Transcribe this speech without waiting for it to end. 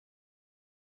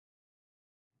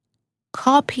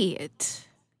Copy it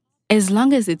as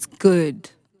long as it's good.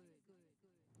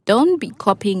 Don't be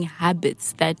copying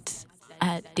habits that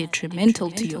are detrimental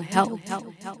to your health.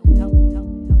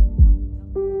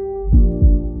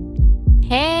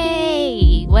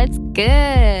 Hey, what's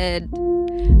good?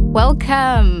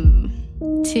 Welcome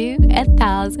to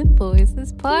 1,000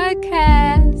 Voices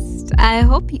podcast. I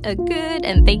hope you are good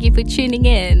and thank you for tuning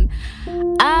in.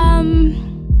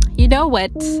 You know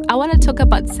what? I want to talk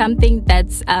about something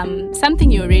that's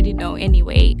something you already know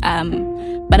anyway.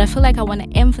 But I feel like I want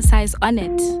to emphasize on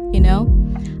it, you know?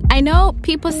 I know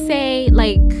people say,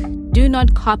 like, do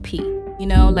not copy, you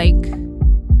know, like,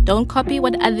 don't copy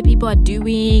what other people are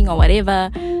doing or whatever.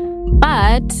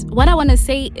 But what I want to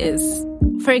say is,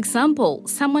 for example,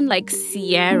 someone like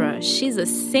Ciara, she's a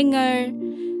singer,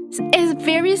 a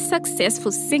very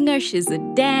successful singer. She's a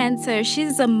dancer.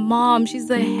 She's a mom. She's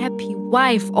a happy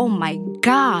wife. Oh my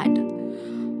God.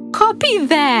 Copy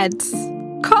that.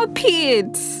 Copy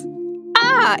it.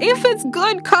 If it's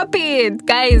good, copy it,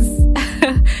 guys.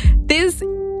 There's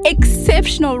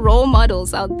exceptional role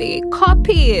models out there.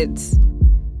 Copy it.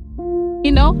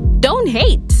 You know, don't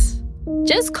hate.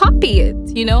 Just copy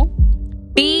it, you know.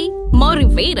 Be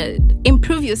motivated.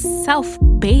 Improve yourself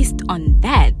based on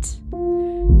that.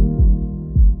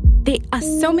 There are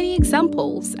so many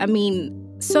examples. I mean,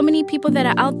 so many people that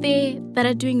are out there that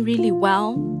are doing really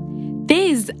well. There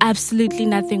is absolutely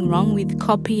nothing wrong with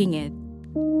copying it.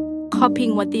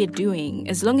 Copying what they're doing,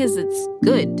 as long as it's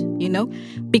good, you know?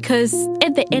 Because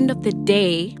at the end of the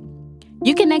day,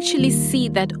 you can actually see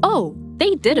that, oh,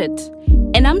 they did it.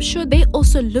 And I'm sure they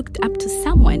also looked up to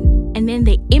someone and then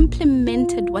they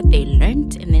implemented what they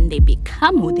learned and then they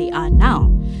become who they are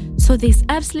now. So there's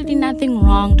absolutely nothing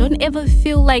wrong. Don't ever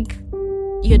feel like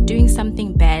you're doing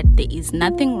something bad. There is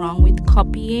nothing wrong with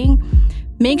copying.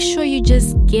 Make sure you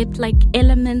just get like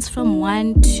elements from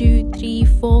 1, 2, 3,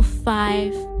 4,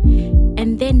 5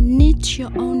 and then knit your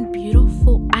own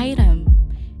beautiful item.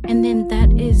 And then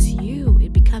that is you.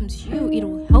 It becomes you. It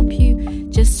will help you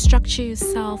just structure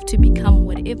yourself to become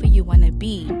whatever you want to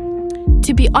be.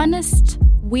 To be honest,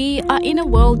 we are in a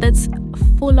world that's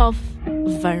full of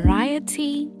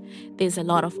variety. There's a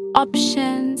lot of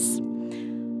options.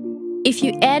 If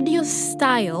you add your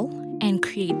style and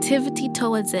creativity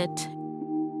towards it,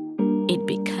 it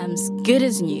becomes good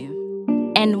as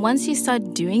new. And once you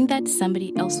start doing that,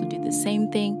 somebody else will do the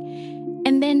same thing.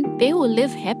 And then they will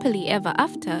live happily ever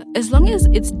after. As long as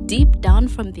it's deep down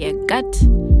from their gut,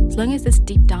 as long as it's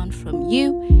deep down from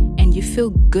you and you feel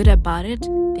good about it,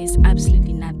 there's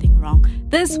absolutely nothing wrong.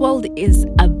 This world is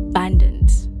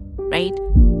abundant, right?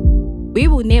 We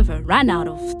will never run out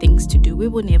of things to do. We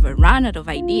will never run out of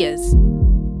ideas.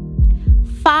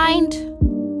 Find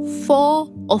 4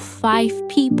 or 5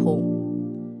 people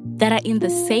that are in the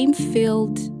same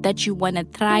field that you want to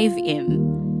thrive in.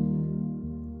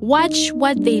 Watch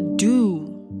what they do.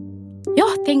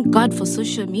 Thank God for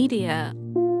social media.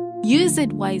 Use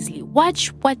it wisely.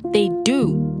 Watch what they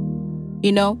do.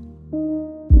 You know,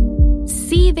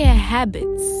 see their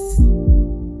habits.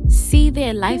 See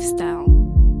their lifestyle.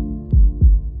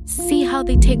 See how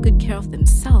they take good care of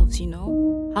themselves, you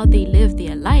know, how they live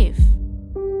their life.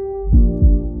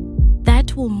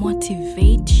 That will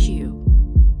motivate you.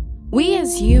 We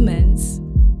as humans,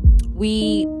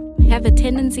 we have a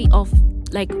tendency of,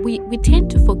 like, we tend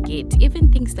to forget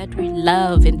even things that we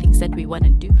love and things that we want to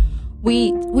do.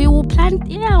 We will plan,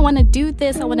 I want to do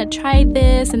this, I want to try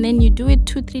this, and then you do it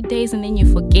 2-3 days and then you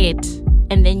forget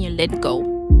and then you let go.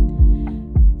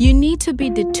 You need to be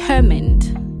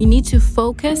determined. You need to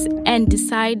focus and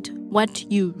decide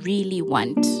what you really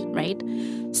want, right?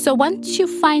 So once you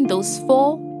find those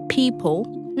 4 people,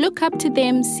 look up to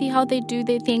them, see how they do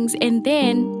their things, and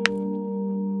then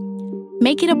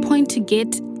make it a point to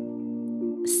get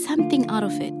something out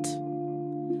of it.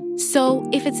 So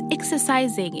if it's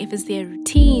exercising, if it's their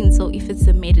routines, or if it's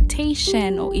the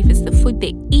meditation, or if it's the food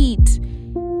they eat,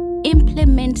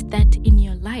 implement that in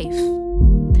your life,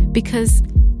 because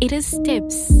it is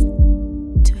steps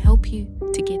to help you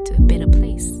to get to a better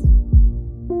place.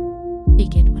 You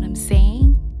get what I'm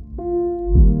saying?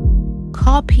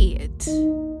 Copy it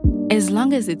as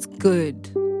long as it's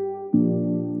good.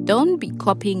 Don't be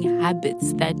copying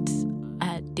habits that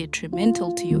are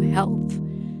detrimental to your health.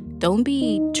 Don't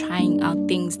be trying out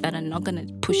things that are not going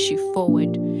to push you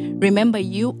forward. Remember,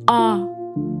 you are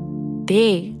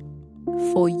there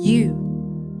for you.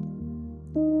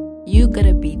 You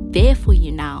gotta be there for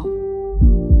you now.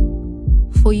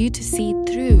 For you to see it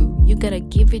through, you gotta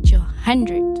give it your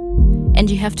 100. And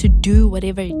you have to do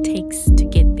whatever it takes to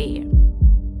get there.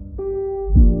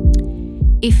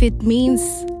 If it means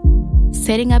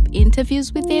setting up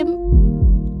interviews with them,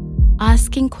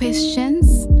 asking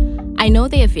questions. I know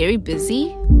they are very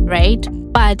busy, right?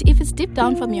 But if it's deep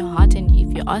down from your heart and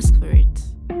if you ask for it,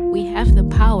 we have the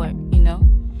power,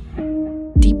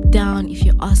 deep down, if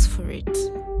you ask for it,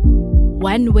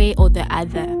 one way or the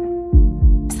other,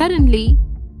 suddenly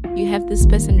you have this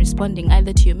person responding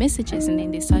either to your messages and then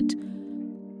they start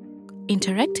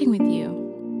interacting with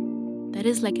you. That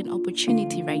is like an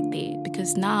opportunity right there,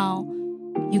 because now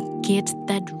you get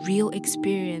that real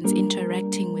experience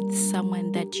interacting with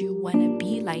someone that you want to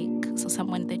be like, so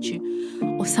someone that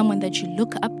you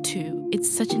look up to. It's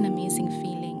such an amazing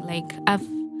feeling. Like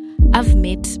I've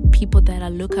met people that I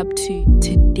look up to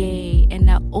today, and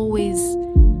I always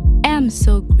am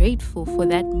so grateful for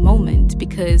that moment,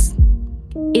 because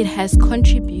it has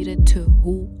contributed to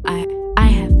who I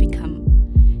have become.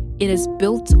 It is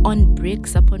built on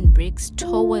bricks upon bricks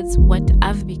towards what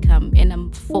I've become, and I'm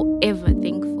forever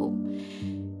thankful.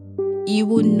 You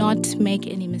will not make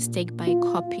any mistake by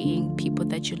copying people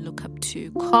that you look up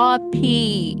to.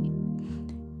 Copy.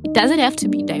 It doesn't have to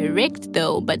be direct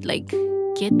though, but like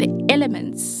get the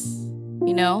elements,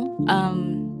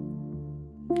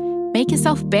 make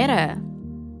yourself better.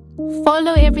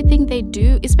 Follow everything they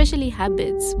do, especially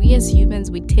habits. We as humans,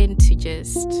 we tend to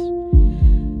just,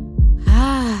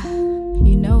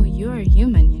 you're a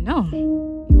human, you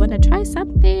want to try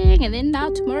something and then now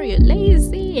tomorrow you're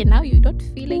lazy and now you're not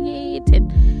feeling it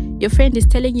and your friend is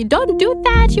telling you, don't do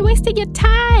that, you're wasting your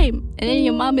time. And then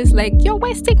your mom is like, you're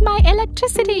wasting my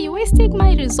electricity, you're wasting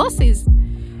my resources.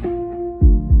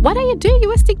 What are you doing?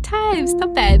 You're wasting time.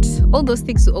 Stop that. All those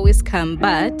things will always come,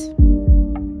 but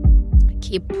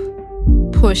keep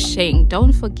pushing.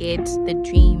 Don't forget the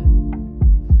dream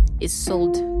is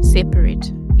sold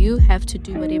separate. You have to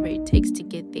do whatever it takes to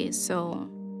get there. So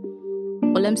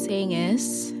all I'm saying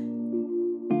is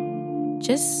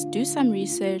just do some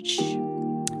research,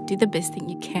 do the best thing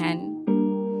you can,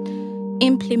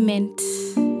 implement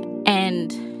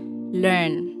and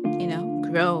learn,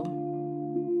 grow.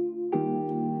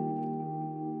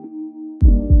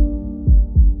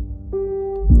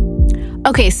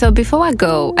 Okay, so before I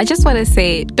go, I just want to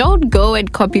say, don't go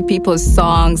and copy people's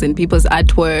songs and people's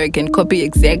artwork and copy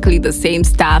exactly the same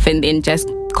stuff and then just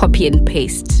copy and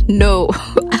paste. No,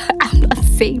 I'm not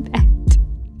saying that.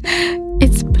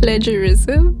 It's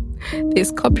plagiarism.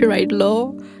 There's copyright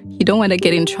law. You don't want to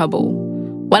get in trouble.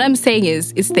 What I'm saying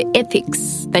is, it's the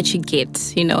ethics that you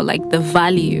get, like the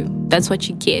value. That's what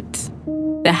you get.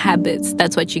 The habits,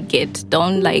 that's what you get.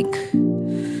 Don't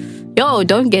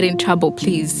get in trouble,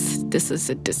 please. This is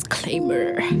a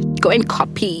disclaimer. Go and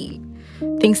copy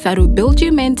things that will build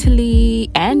you mentally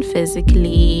and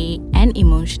physically and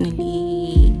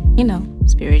emotionally,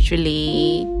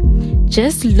 spiritually.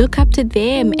 Just look up to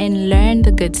them and learn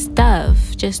the good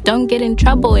stuff. Just don't get in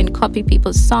trouble and copy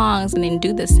people's songs and then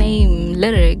do the same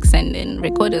lyrics and then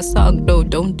record a song. No,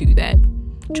 don't do that.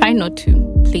 Try not to,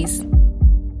 please.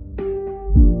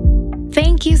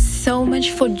 Thank you so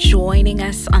much for joining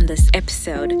us on this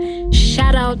episode.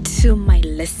 Shout out to my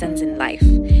lessons in life.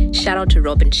 Shout out to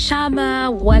Robin Sharma,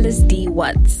 Wallace D.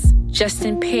 Watts,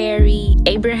 Justin Perry,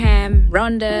 Abraham,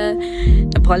 Rhonda,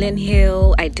 Napoleon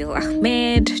Hill, Aidil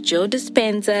Ahmed, Joe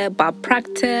Dispenza, Bob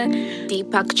Proctor,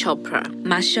 Deepak Chopra,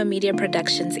 Masha Media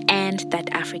Productions, and That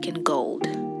African Gold.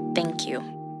 Thank you.